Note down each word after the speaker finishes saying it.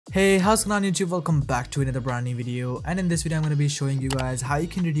Hey, how's it going on YouTube? Welcome back to another brand new video, and in this video I'm going to be showing you guys how you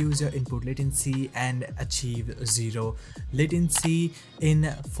can reduce your input latency and achieve zero latency in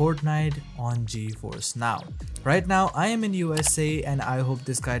Fortnite on Geforce. Now, right now I am in USA and I hope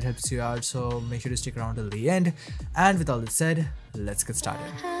this guide helps you out, so make sure to stick around till the end. And with all that said, let's get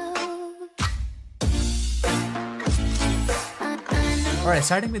started. Alright,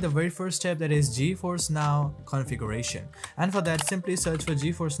 starting with the very first step, that is Geforce Now configuration. And for that, simply search for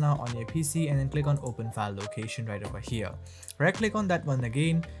Geforce Now on your PC and then click on open file location right over here. Right click on that one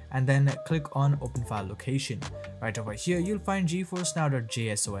again and then click on open file location. Right over here you'll find Geforce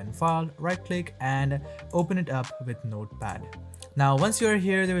Now.json file. Right click and open it up with Notepad. Now once you are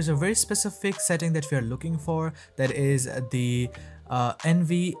here, there is a very specific setting that we are looking for, that is the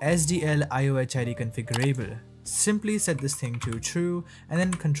NV SDL IOHID configurable. Simply set this thing to true and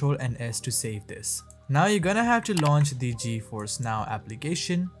then Ctrl and S to save this. Now you're gonna have to launch the Geforce Now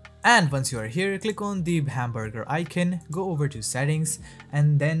application, and once you are here, click on the hamburger icon, go over to settings,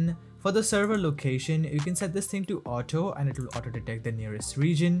 and then for the server location you can set this thing to auto and it will auto detect the nearest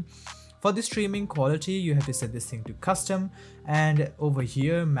region. For the streaming quality you have to set this thing to custom, and over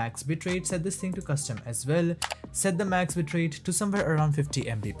here max bitrate, set this thing to custom as well. Set the max bitrate to somewhere around 50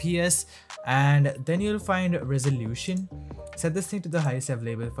 Mbps, and then you'll find resolution. Set this thing to the highest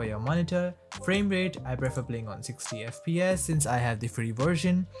available for your monitor. Frame rate, I prefer playing on 60 FPS since I have the free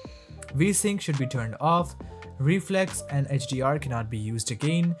version. VSync should be turned off. Reflex and HDR cannot be used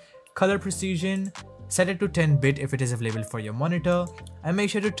again. Color precision, set it to 10-bit if it is available for your monitor, and make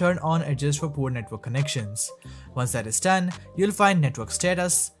sure to turn on adjust for poor network connections. Once that is done, you'll find network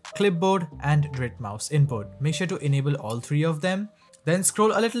status, clipboard and direct mouse input. Make sure to enable all three of them. Then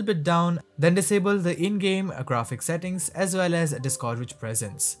scroll a little bit down, then disable the in-game graphic settings as well as discourage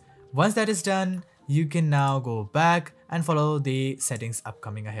presence. Once that is done, you can now go back and follow the settings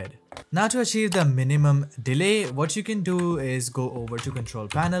upcoming ahead. Now to achieve the minimum delay, what you can do is go over to control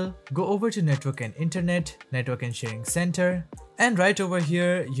panel, go over to network and internet, network and sharing center, and right over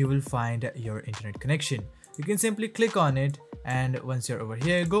here you will find your internet connection. You can simply click on it, and once you're over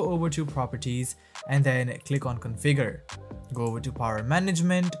here, go over to properties and then click on configure. Go over to power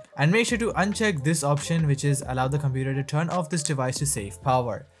management and make sure to uncheck this option, which is allow the computer to turn off this device to save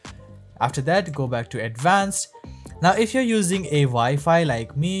power. After that, go back to advanced. Now if you're using a Wi-Fi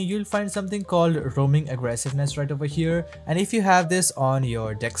like me, you'll find something called roaming aggressiveness right over here, and if you have this on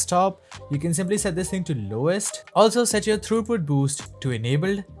your desktop, you can simply set this thing to lowest. Also set your throughput boost to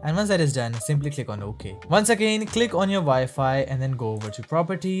enabled, and once that is done, simply click on OK. Once again, click on your Wi-Fi and then go over to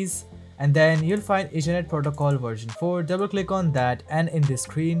properties, and then you'll find Ethernet protocol version 4, double click on that, and in this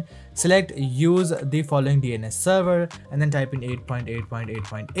screen select use the following DNS server and then type in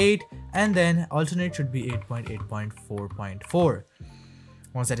 8.8.8.8 and then alternate should be 8.8.4.4.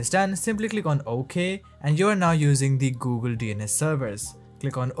 Once that is done, simply click on OK and you are now using the Google DNS servers.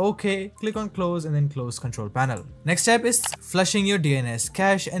 Click on OK, click on close and then close control panel. Next step is flushing your DNS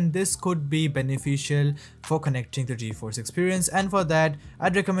cache, and this could be beneficial for connecting to Geforce experience, and for that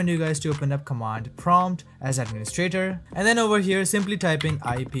I'd recommend you guys to open up command prompt as administrator and then over here simply type in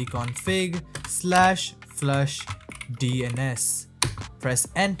ipconfig/flush DNS. Press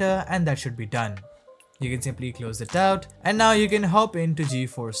enter and that should be done. You can simply close it out, and now you can hop into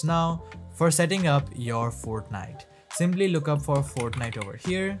Geforce Now for setting up your Fortnite. Simply look up for Fortnite over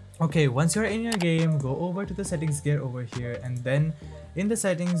here. Okay, once you're in your game, go over to the settings gear over here, and then in the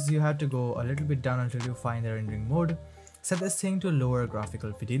settings you have to go a little bit down until you find the rendering mode. Set this thing to lower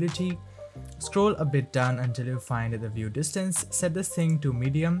graphical fidelity. Scroll a bit down until you find the view distance. Set this thing to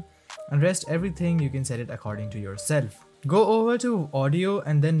medium, and rest everything you can set it according to yourself. Go over to audio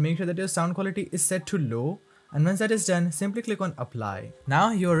and then make sure that your sound quality is set to low. And once that is done, simply click on apply.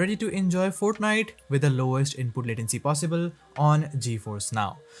 Now you are ready to enjoy Fortnite with the lowest input latency possible on Geforce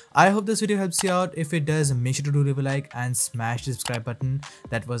Now. I hope this video helps you out. If it does, make sure to leave a like and smash the subscribe button.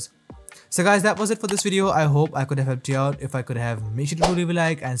 So guys, that was it for this video. I hope I could have helped you out. If I could have, make sure to leave a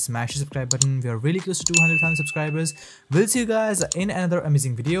like and smash the subscribe button. We are really close to 200,000 subscribers. We'll see you guys in another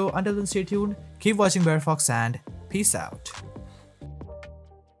amazing video. Until then, stay tuned, keep watching BareFox, and peace out.